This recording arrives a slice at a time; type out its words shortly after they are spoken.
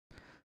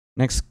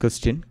Next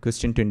question,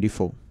 question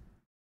 24.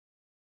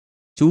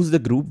 Choose the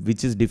group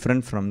which is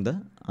different from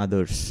the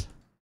others.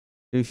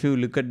 If you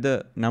look at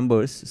the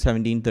numbers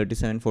 17,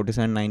 37,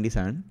 47,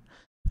 97,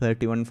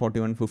 31,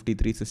 41,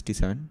 53,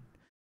 67.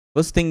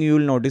 First thing you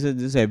will notice is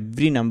this: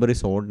 every number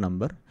is odd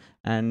number,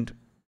 and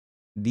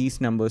these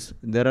numbers,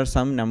 there are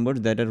some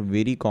numbers that are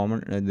very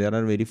common, they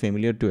are very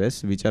familiar to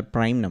us, which are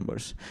prime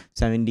numbers.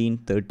 17,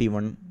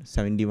 31,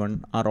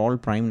 71 are all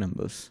prime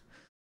numbers.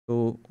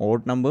 So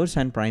odd numbers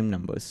and prime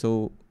numbers.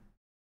 So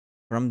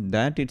from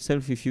that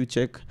itself, if you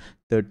check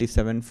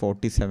 37,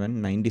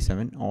 47,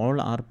 97,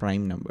 all are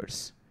prime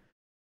numbers.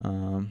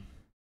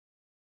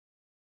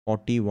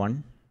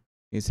 41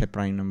 is a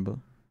prime number.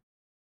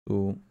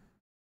 So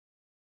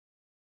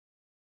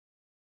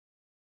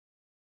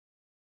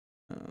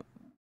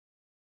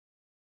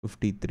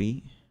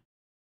 53,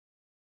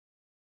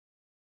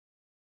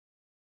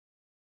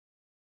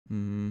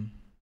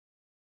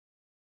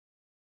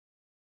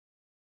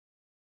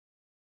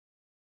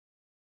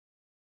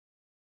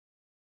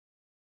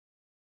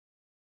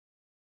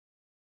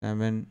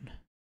 7.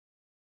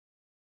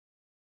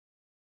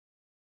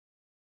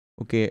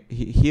 Okay,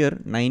 here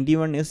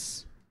 91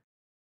 is,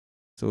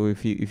 so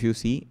if you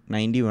see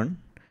 91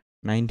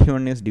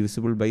 is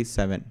divisible by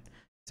 7.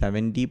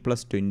 70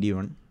 plus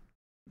 21,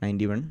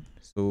 91,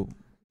 so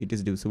it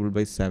is divisible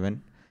by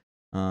 7.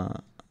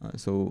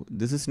 So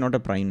this is not a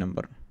prime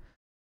number.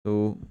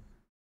 So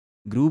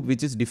group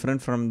which is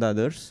different from the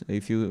others,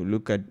 if you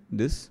look at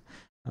this,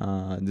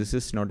 this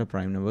is not a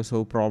prime number.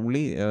 So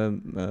probably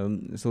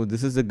so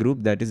this is the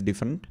group that is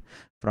different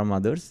from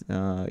others.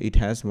 It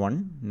has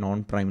one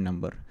non-prime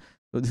number.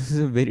 So this is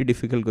a very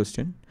difficult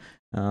question.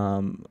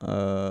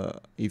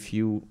 If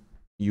you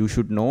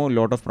should know a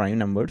lot of prime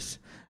numbers,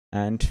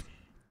 and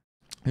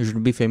you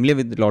should be familiar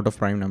with a lot of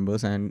prime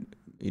numbers, and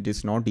it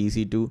is not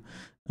easy to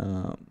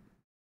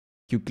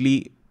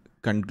quickly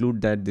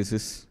conclude that this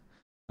is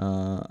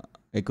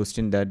a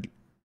question that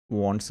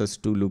wants us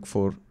to look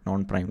for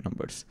non-prime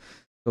numbers.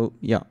 So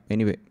yeah,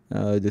 anyway,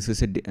 this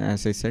is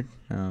as I said,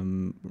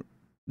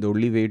 the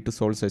only way to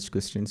solve such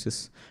questions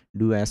is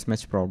do as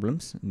much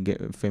problems,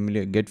 get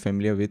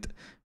familiar with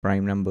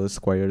prime numbers,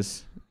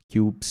 squares,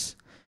 cubes,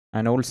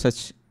 and all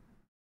such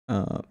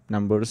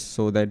numbers,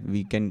 so that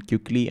we can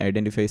quickly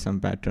identify some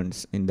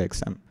patterns in the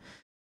exam.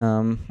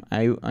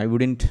 I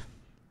wouldn't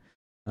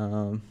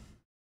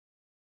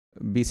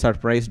be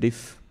surprised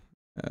if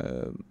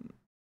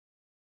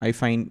I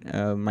find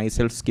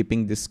myself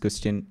skipping this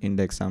question in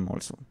the exam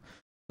also.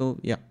 So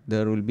yeah,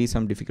 there will be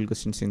some difficult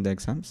questions in the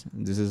exams.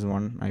 This is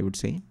one I would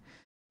say.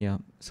 Yeah.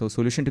 So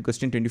solution to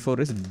question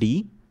 24 is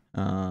D.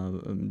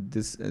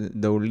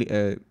 The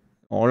only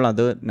all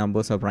other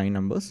numbers are prime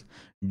numbers.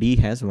 D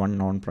has one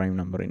non-prime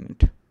number in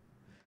it.